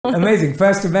Amazing.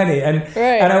 First of many. And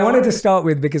Right. and I wanted to start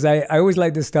with, because I always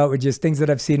like to start with just things that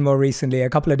I've seen more recently. A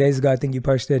couple of days ago, I think you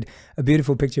posted a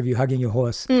beautiful picture of you hugging your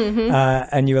horse.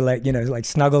 And you were like, like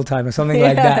snuggle time or something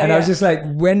like that. And I was just like,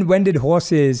 when did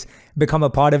horses become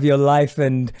a part of your life,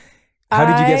 and how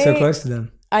did you get so close to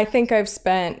them? I think I've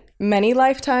spent many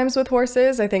lifetimes with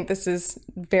horses. I think this is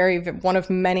one of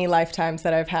many lifetimes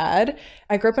that I've had.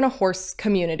 I grew up in a horse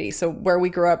community. So where we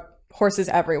grew up, horses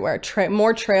everywhere,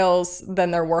 more trails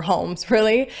than there were homes,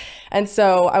 really. And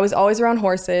so I was always around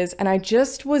horses, and I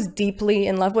just was deeply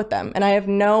in love with them. And I have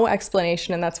no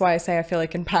explanation. And that's why I say I feel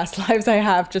like in past lives I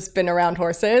have just been around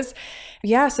horses.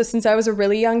 Yeah, so since I was a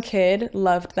really young kid,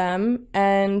 loved them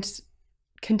and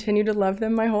continue to love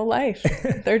them my whole life.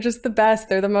 They're just the best.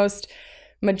 They're the most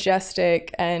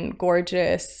majestic and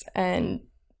gorgeous and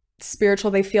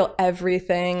spiritual. They feel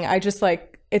everything. I just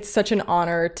it's such an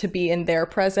honor to be in their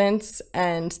presence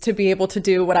and to be able to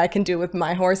do what I can do with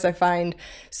my horse. I find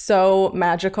so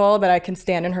magical that I can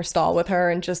stand in her stall with her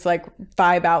and just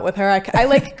vibe out with her.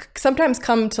 I sometimes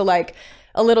come to get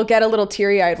a little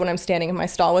teary-eyed when I'm standing in my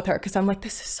stall with her, because I'm like,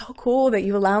 this is so cool that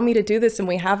you allow me to do this and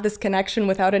we have this connection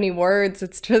without any words.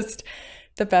 It's just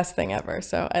the best thing ever.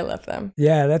 So I love them.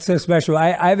 Yeah, that's so special.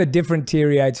 I have a different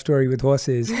teary-eyed story with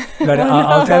horses, but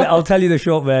I'll tell you the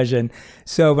short version.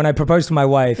 So when I proposed to my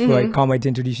wife, who I can't wait to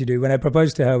introduce you to, when I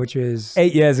proposed to her, which was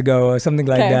 8 years ago or something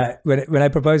like that, when I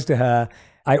proposed to her,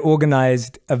 I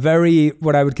organized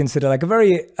what I would consider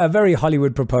a very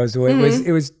Hollywood proposal.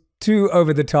 It was too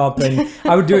over the top, and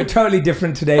I would do it totally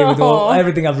different today with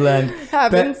everything I've learned.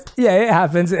 Happens. But yeah, it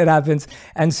happens.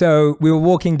 And so we were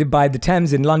walking by the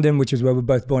Thames in London, which is where we're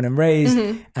both born and raised.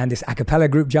 And this a cappella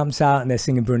group jumps out and they're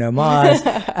singing Bruno Mars.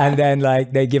 And then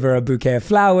they give her a bouquet of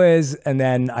flowers. And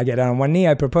then I get down on one knee,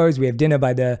 I propose, we have dinner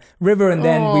by the river. And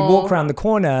then we walk around the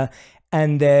corner,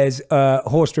 and there's a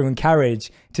horse-driven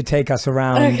carriage to take us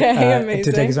around, to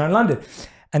take us around London.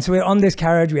 And so we're on this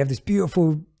carriage. We have this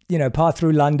beautiful path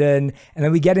through London, and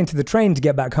then we get into the train to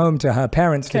get back home to her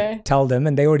parents to tell them,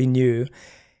 and they already knew.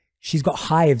 She's got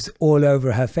hives all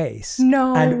over her face.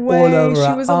 No and way. All over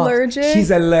she was allergic? She's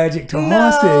allergic to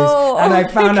horses. And I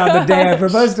found out the day I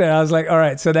proposed to her. I was like, all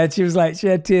right. So then she was she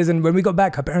had tears. And when we got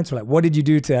back, her parents were like, what did you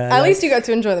do to her? At least you got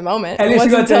to enjoy the moment. At least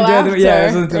you got to enjoy it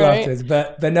wasn't until after.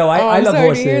 But no, I love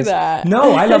horses. To hear that.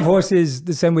 No, I love horses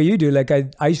the same way you do.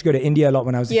 I used to go to India a lot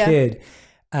when I was a kid.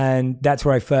 And that's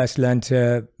where I first learned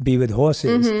to be with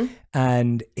horses.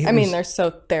 And they're so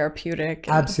therapeutic.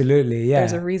 Absolutely, yeah.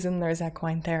 There's a reason there's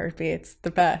equine therapy. It's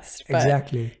the best. But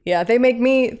exactly. Yeah, they make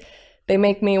me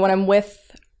when I'm with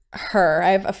her.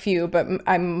 I have a few, but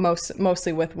I'm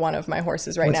mostly with one of my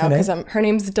horses right now, because her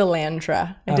name's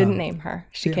Delandra. I didn't name her.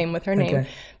 She came with her name,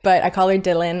 but I call her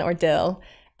Dylan or Dill.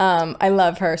 I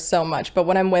love her so much, but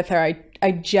when I'm with her,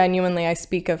 I genuinely, I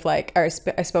speak of I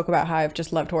spoke about how I've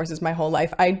just loved horses my whole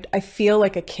life. I feel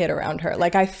like a kid around her.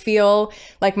 I feel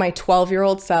like my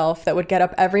 12-year-old self that would get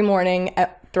up every morning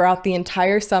throughout the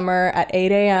entire summer at 8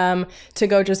 a.m. to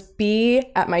go just be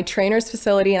at my trainer's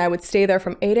facility, and I would stay there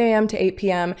from 8 a.m. to 8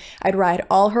 p.m. I'd ride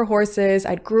all her horses.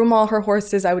 I'd groom all her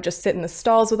horses. I would just sit in the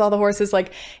stalls with all the horses.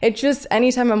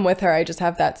 Anytime I'm with her, I just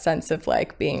have that sense of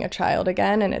being a child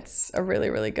again, and it's a really,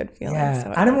 really good feeling. Yeah,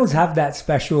 so animals have that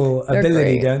special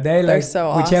ability, don't they? They're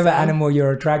so whichever awesome. animal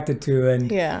you're attracted to.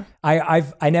 And yeah.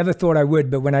 I never thought I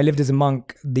would, but when I lived as a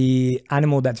monk, the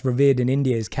animal that's revered in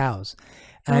India is cows.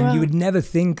 And you would never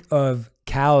think of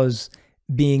cows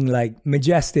being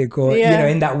majestic or,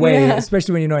 in that way,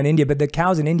 especially when you're not in India. But the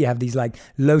cows in India have these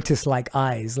lotus-like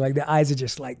eyes. The eyes are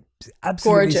just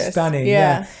absolutely gorgeous. Stunning.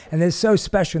 Yeah. And they're so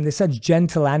special, and they're such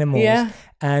gentle animals. Yeah.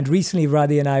 And recently,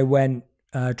 Radhi and I went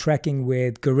trekking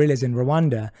with gorillas in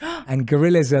Rwanda. And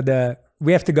gorillas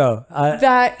we have to go.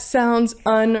 That sounds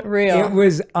unreal. It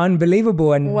was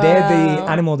unbelievable. And they're the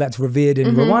animal that's revered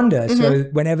in Rwanda. So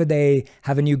whenever they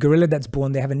have a new gorilla that's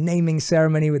born, they have a naming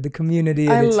ceremony with the community.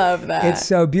 I love that. It's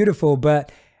so beautiful.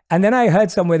 And then I heard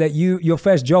somewhere that your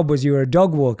first job was you were a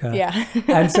dog walker. Yeah.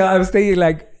 And so I was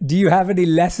thinking do you have any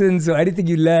lessons or anything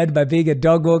you learned by being a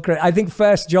dog walker? I think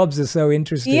first jobs are so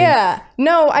interesting. Yeah.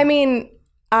 No,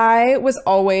 I was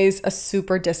always a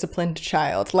super disciplined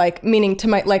child, meaning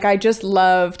to I just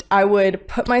loved, I would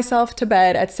put myself to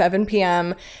bed at 7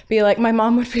 p.m., my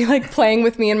mom would be playing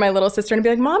with me and my little sister and be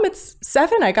like, Mom, it's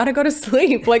 7, I gotta go to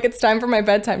sleep. It's time for my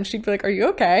bedtime. She'd be like, are you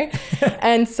okay?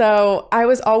 And so I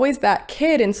was always that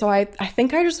kid. And so I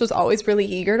think I just was always really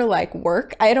eager to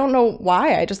work. I don't know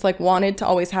why. I just wanted to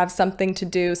always have something to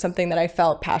do, something that I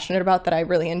felt passionate about, that I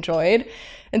really enjoyed.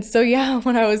 And so, yeah,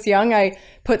 when I was young, I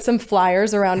put some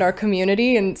flyers around our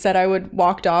community and said I would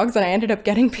walk dogs, and I ended up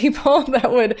getting people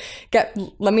that would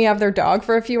let me have their dog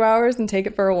for a few hours and take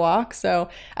it for a walk. So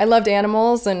I loved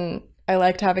animals and I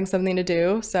liked having something to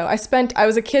do. So I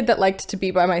was a kid that liked to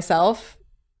be by myself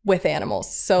with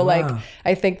animals. So like,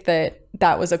 I think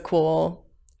that was a cool,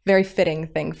 very fitting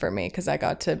thing for me, because I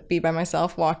got to be by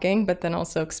myself walking, but then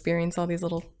also experience all these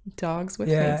little dogs with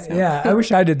me. So. Yeah, I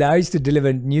wish I did that. I used to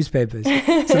deliver newspapers.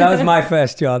 So that was my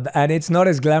first job. And it's not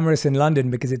as glamorous in London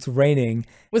because it's raining.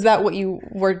 Was that what you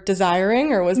were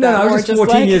desiring, or was that No, I was just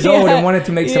 14 years old and wanted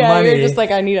to make some money. You're just like,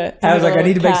 I need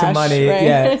to make some money. Right?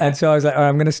 Yeah. And so I was like, all right,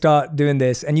 I'm going to start doing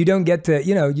this. And you don't get to,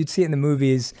 you'd see it in the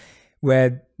movies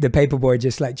where the paper boy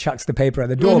just like chucks the paper at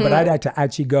the door, but I'd had to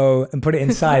actually go and put it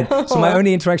inside. So my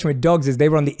only interaction with dogs is they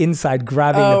were on the inside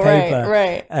grabbing the paper.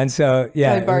 Right. And so,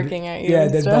 yeah. They're barking at you. Yeah,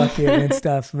 they're barking and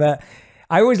stuff. But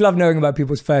I always love knowing about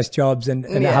people's first jobs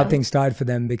and how things started for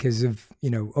them because of,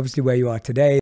 obviously where you are today.